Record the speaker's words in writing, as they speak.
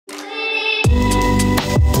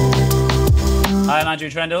I'm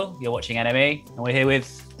Andrew Trendle. You're watching NME, and we're here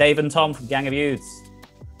with Dave and Tom from Gang of Youths.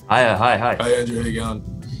 Hi. Hey Andrew, how you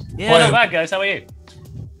going? Yeah, not bad, guys. How are you?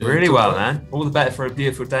 Really well, man. All the better for a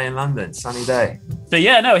beautiful day in London, sunny day. But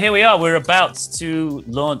yeah, no, here we are. We're about to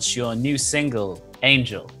launch your new single,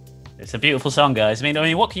 Angel. It's a beautiful song, guys. I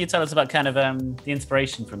mean, what can you tell us about kind of the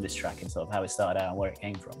inspiration from this track and sort of how it started out and where it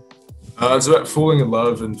came from? It's about falling in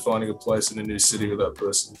love and finding a place in a new city with that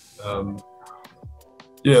person.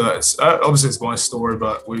 That's obviously it's my story,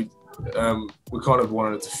 but we kind of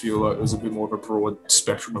wanted it to feel like it was a bit more of a broad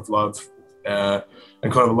spectrum of love, and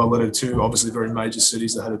kind of a love letter to obviously very major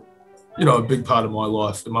cities that had a big part of my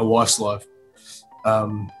life and my wife's life.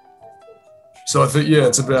 So I think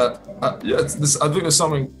it's about I think there's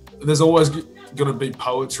something. There's always going to be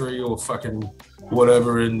poetry or fucking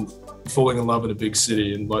whatever in falling in love in a big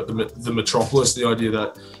city and like the metropolis. The idea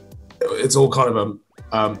that it's all kind of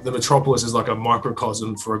the metropolis is like a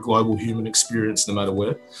microcosm for a global human experience, no matter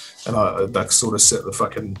where. And that sort of set the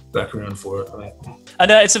fucking background for it.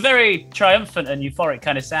 And it's a very triumphant and euphoric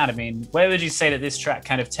kind of sound. I mean, where would you say that this track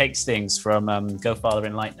kind of takes things from Go Farther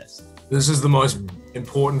In Lightness? This is the most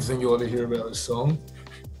important thing you'll ever hear about this song.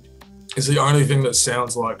 It's the only thing that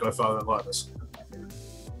sounds like Go Farther In Lightness.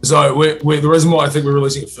 So the reason why I think we're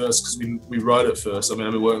releasing it first, because we wrote it first. I mean,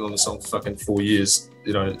 I've been working on the song for fucking 4 years.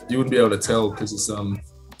 You wouldn't be able to tell because it's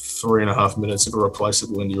 3.5 minutes of a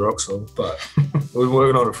replaceable indie rock song. But we've been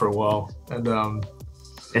working on it for a while, and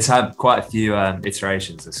it's had quite a few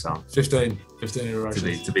iterations. This song, 15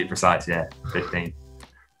 iterations to be precise. Yeah, 15.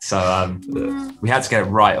 So we had to get it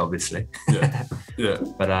right, obviously. Yeah.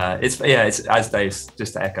 But it's as Dave,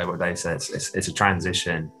 just to echo what Dave said, it's a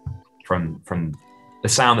transition from the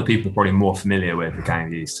sound that people are probably more familiar with Gang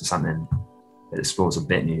of Youths to something that explores a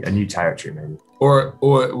new territory, maybe. Or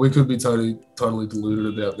we could be totally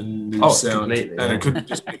deluded about the new sound, and yeah. It could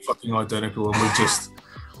just be fucking identical, and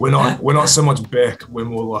we're not so much Beck. We're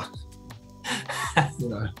more like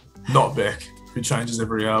not Beck, who changes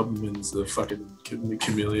every album and is the fucking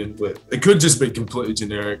chameleon. It could just be completely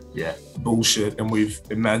generic bullshit, and we've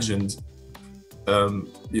imagined a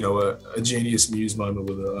genius muse moment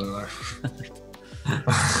with it. I don't know.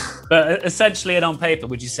 But essentially, and on paper,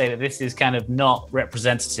 would you say that this is kind of not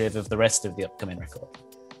representative of the rest of the upcoming record?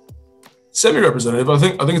 Semi-representative. I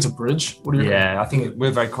think it's a bridge. What do you? Yeah, I think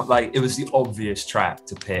we're very it was the obvious track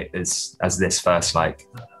to pick as this first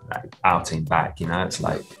outing back. It's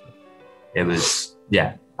like it was.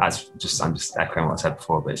 Yeah, I'm just echoing what I said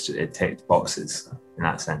before, but it ticked boxes in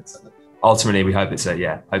that sense. Ultimately, we hope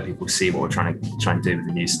hope people see what we're trying to do with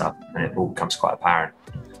the new stuff, and it all becomes quite apparent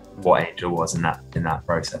what Angel was in that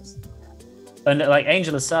process. And like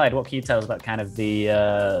Angel aside, what can you tell us about kind of the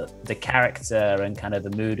character and kind of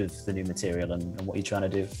the mood of the new material and what you're trying to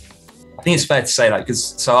do? I think it's fair to say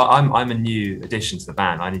because I'm a new addition to the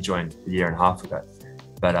band. I only joined a year and a half ago,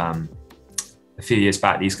 but a few years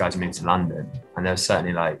back these guys moved to London, and there was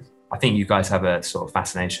certainly I think you guys have a sort of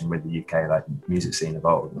fascination with the UK music scene of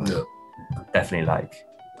old. Definitely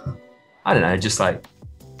I don't know, just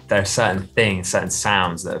there are certain things, certain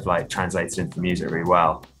sounds that have translated into music really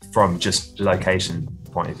well from just the location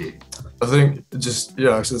point of view. I think actually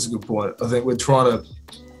that's a good point. I think we're trying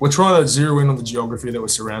to zero in on the geography that we're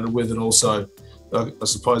surrounded with, and also I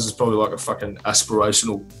suppose it's probably a fucking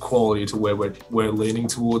aspirational quality to where we're leaning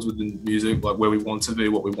towards within music, where we want to be,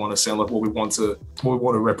 what we want to sound like, what we want to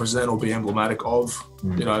represent or be emblematic of.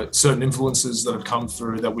 Certain influences that have come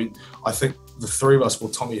through that I think the three of us,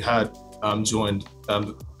 Tommy had joined,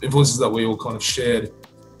 influences that we all kind of shared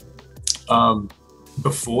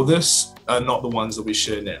before this are not the ones that we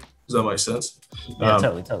share now. Does that make sense? Yeah,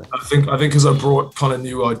 totally. I think because I brought kind of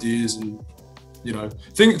new ideas and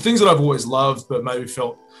things that I've always loved, but maybe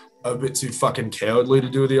felt a bit too fucking cowardly to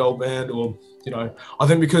do with the old band, or I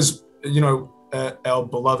think because our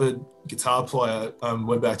beloved guitar player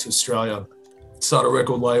went back to Australia, started a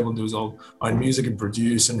record label and do his own music and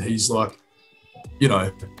produce, and he's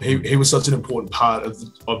he was such an important part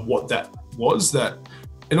of what that was, that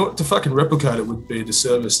in order to fucking replicate it would be a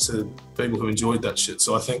disservice to people who enjoyed that shit.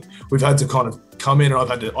 So I think we've had to kind of come in, and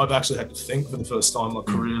I've actually had to think for the first time in my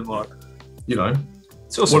career,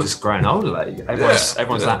 it's also just growing older. Everyone's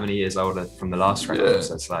that many years older from the last record,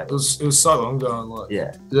 so it's it was so long ago.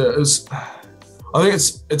 It was. I think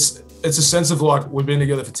it's a sense of we've been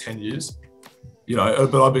together for 10 years.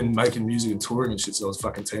 But I've been making music and touring and shit since I was a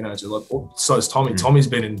fucking teenager. So is Tommy. Tommy's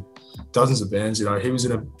been in dozens of bands. He was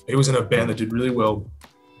in a band that did really well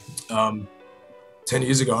 10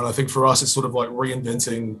 years ago. And I think for us, it's sort of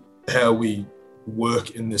reinventing how we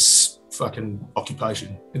work in this fucking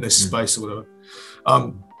occupation, in this space or whatever.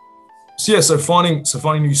 So finding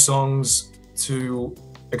new songs, to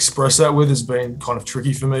express that with has been kind of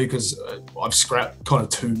tricky for me because I've scrapped kind of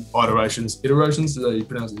two iterations. Iterations? Is that how you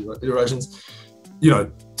pronounce it? Iterations? You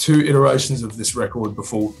know, two iterations of this record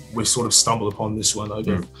before we sort of stumbled upon this one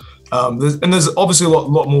again. There's obviously a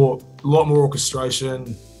lot more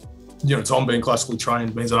orchestration. You know, Tom being classically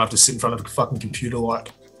trained means I don't have to sit in front of a fucking computer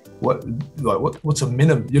what's a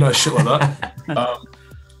minim? You know, shit like that.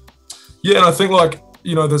 Yeah, and I think like,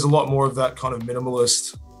 you know, there's a lot more of that kind of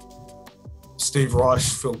minimalist. Steve Reich,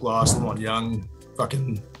 Phil Glass, Lamont Young,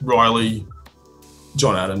 fucking Riley,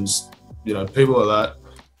 John Adams, you know, people like that.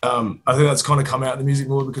 I think that's kind of come out in the music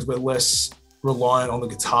more because we're less reliant on the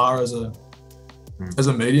guitar as a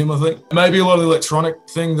medium, I think. Maybe a lot of the electronic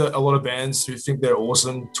thing that a lot of bands who think they're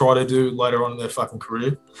awesome try to do later on in their fucking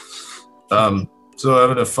career. So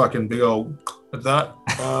having a fucking big old at that.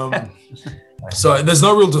 So there's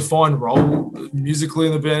no real defined role musically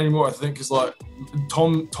in the band anymore, I think, because like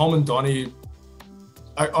Tom and Donnie,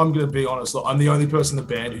 I'm going to be honest, like, I'm the only person in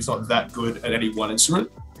the band who's not that good at any one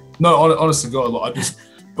instrument. No, honest to God, like,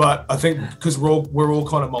 but I think because we're all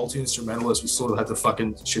kind of multi-instrumentalists, we sort of had to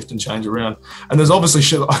fucking shift and change around. And there's obviously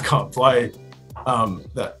shit that I can't play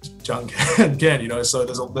that John can, you know, so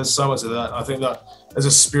there's so much of that. I think that there's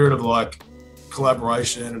a spirit of like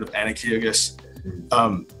collaboration and of anarchy, I guess.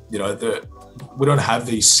 You know, we don't have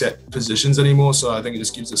these set positions anymore, so I think it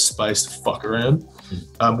just gives us space to fuck around.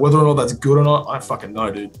 Whether or not that's good or not, I fucking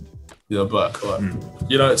know, dude. You know, but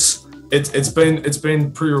you know, it's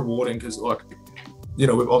been pretty rewarding because, like, you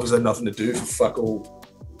know, we've obviously had nothing to do for fuck all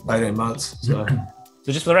 18 months. So.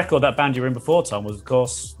 So just for the record, that band you were in before, Tom, was of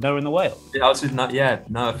course Noah and the Whale. Yeah, I was with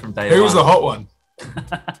Noah from day one. Who was the hot one?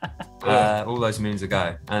 All those moons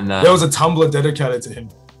ago, and there was a Tumblr dedicated to him.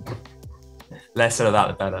 Less said of that,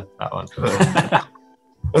 the better. That one.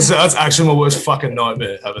 That's actually my worst fucking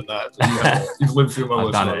nightmare, having that. You've lived through my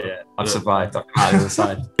worst nightmare. I've done it, yeah. I've survived. I'm out of the other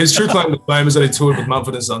side. His true claim to fame is that he toured with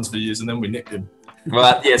Mumford & Sons for years, and then we nicked him.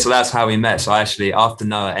 Well, yeah, so that's how we met. So actually, after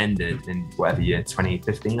Noah ended in whatever year,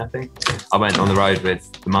 2015, I think, I went on the road with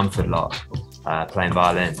the Mumford lot, playing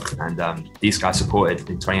violin. And these guys supported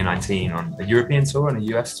in 2019 on a European tour and a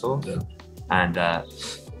US tour. Yeah. And I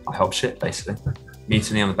helped shit, basically.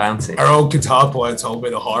 Mutiny on the Bounty. Our old guitar player told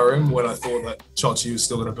me to hire him when I thought that Chochi was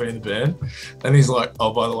still going to be in the band. And he's like,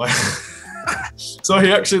 oh, by the way. So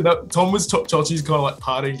he actually, Tom was Chochi's kind of like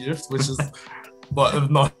parting gift, which is like the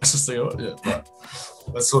nicest thing ever. Yeah, but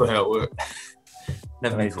that's sort of how it worked.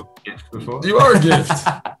 Never made a gift before. You are a gift.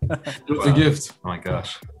 You're a gift. Oh my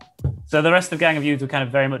gosh. So the rest of the gang of youth were kind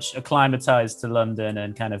of very much acclimatized to London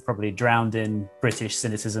and kind of probably drowned in British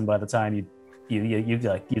cynicism by the time you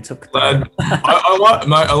took. I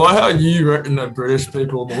like how you reckon that British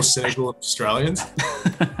people are more cynical than Australians.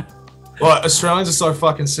 Like, Australians are so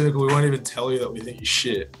fucking cynical, we won't even tell you that we think you're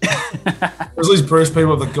shit. There's these British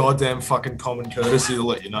people have the goddamn fucking common courtesy to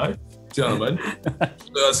let you know. Do you know what I mean?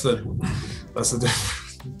 That's the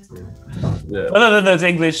difference. Yeah. Other than those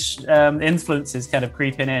English influences kind of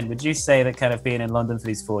creeping in, would you say that kind of being in London for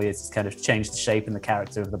these 4 years has kind of changed the shape and the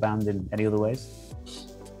character of the band in any other ways?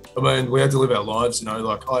 I mean, we had to live our lives, you know,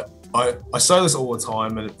 like I say this all the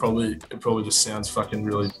time, and it probably just sounds fucking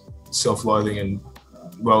really self-loathing and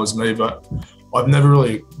well as me, but I've never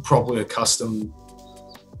really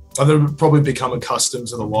I've never probably become accustomed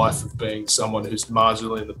to the life of being someone who's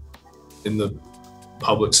marginally in the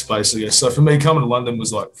public space, I guess. So for me, coming to London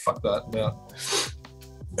was like, fuck that now.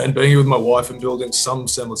 And being here with my wife and building some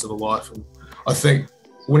semblance of a life. And I think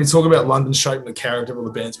when you talk about London shaping the character of all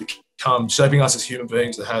the bands we become, shaping us as human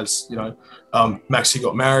beings, it has, you know, Maxie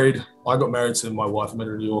got married. I got married to my wife. I met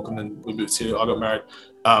her in New York, and then we moved here. I got married.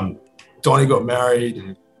 Donnie got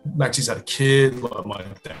married. Maxie's had a kid. Like, my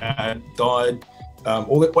dad died.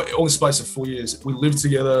 All the space of 4 years. We lived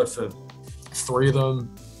together for 3 of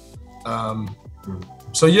them.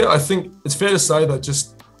 So yeah, I think it's fair to say that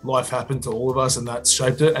just life happened to all of us, and that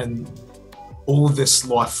shaped it. And all of this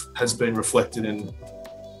life has been reflected in,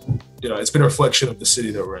 you know, it's been a reflection of the city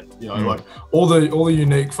that we're in. You know, like all the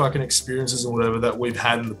unique fucking experiences and whatever that we've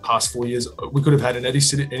had in the past 4 years, we could have had in any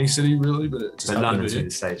city really, but it just London's been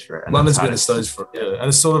the stage for it. London's been the stage for it. Yeah, and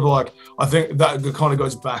it's sort of like, I think that kind of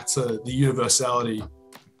goes back to the universality.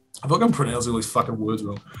 I feel like I'm pronouncing all these fucking words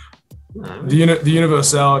wrong. No. The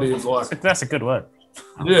universality of like, that's a good word.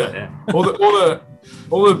 Yeah. all the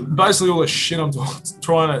basically all the shit I'm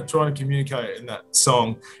trying to communicate in that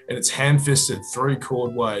song, and its ham-fisted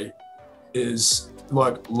 3-chord way, is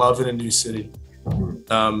like love in a new city.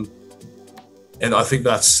 And I think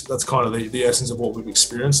that's kind of the essence of what we've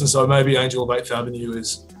experienced. And so maybe Angel of 8th Avenue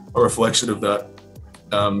is a reflection of that,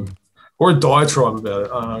 or a diatribe about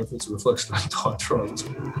it. I don't know if it's a reflection of a diatribe.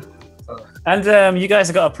 And you guys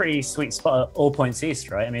have got a pretty sweet spot at All Points East,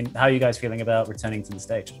 right? I mean, how are you guys feeling about returning to the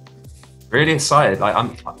stage? Really excited.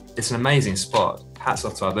 Like, it's an amazing spot. Hats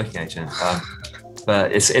off to our booking agent.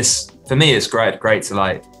 But it's for me, it's great to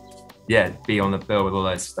like, be on the bill with all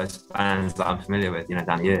those bands that I'm familiar with,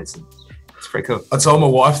 down the years. And it's pretty cool. I told my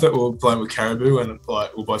wife that we were playing with Caribou, and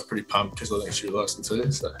like we're both pretty pumped because I think she likes them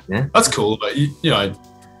too. So yeah, that's cool. But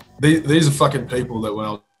these are fucking people that when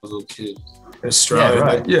I was a little kid in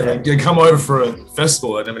Australia, they come over for a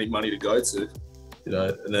festival. They didn't have any money to go to,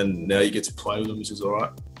 and then now you get to play with them, which is all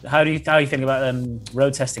right. How do you think about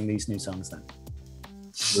road testing these new songs then?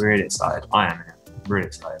 Really excited. I am really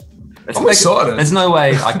excited. I'm excited. There's no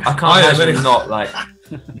way I can't imagine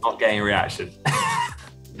not getting a reaction.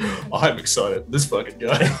 I'm excited. This fucking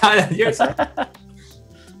guy. You're excited?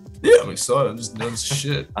 Yeah, I'm excited. I'm just nervous as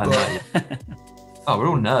shit. I know. Oh, we're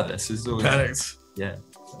all nervous. It's all panicked. Yeah.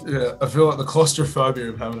 Yeah, I feel like the claustrophobia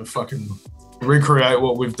of having to fucking recreate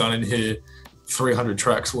what we've done in here, 300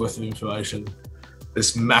 tracks worth of information,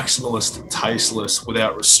 this maximalist, tasteless,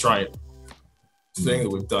 without restraint thing that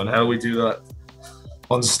we've done. How do we do that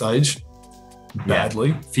on stage?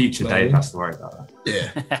 Badly. Future Dave has to worry about that.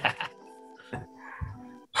 Yeah.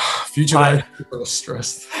 Future Dave is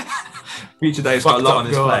stressed. Future Dave's got a lot on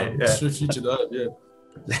his plate. Yeah. Future Dave, yeah.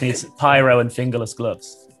 It's pyro and fingerless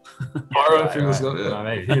gloves. Pyro and fingerless gloves, yeah.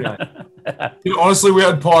 Maybe, honestly, we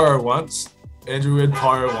had pyro once. Andrew, we had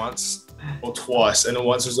pyro once or twice. And then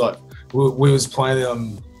once it was like, we was playing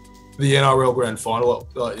the NRL grand final.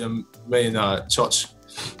 Like, me and Chotch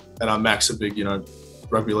and Max are big,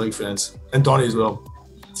 rugby league fans. And Donnie as well.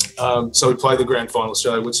 So we played the grand final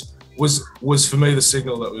Australia, which was for me the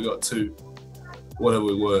signal that we got to whatever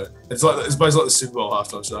we were. It's basically like the Super Bowl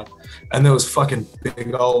halftime show. And there was fucking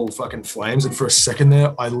big old fucking flames. And for a second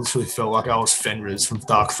there, I literally felt like I was Fenris from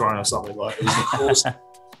Dark Throne or something. Like, it was the coolest.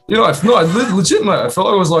 Legit, mate. I felt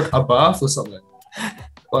like it was like a bath or something.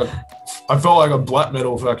 Like, I felt like a black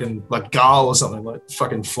metal fucking, like Garl or something, like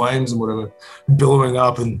fucking flames and whatever, billowing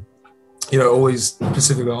up. And, all these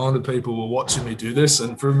Pacific Islander people were watching me do this.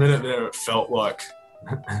 And for a minute there, it felt like,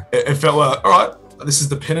 all right, this is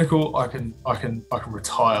the pinnacle. I can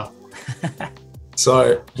retire.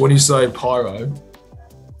 So when you say pyro,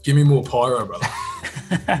 give me more pyro, brother.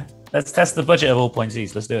 Let's test the budget of All Points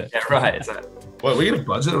East. Let's do it. Yeah, right. Wait, we get a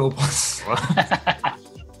budget at All Points?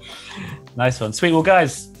 Nice one. Sweet. Well,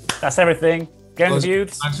 guys, that's everything. Get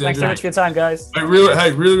reviewed. Thanks so much for your time, guys. Hey,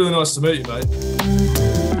 really nice to meet you, mate.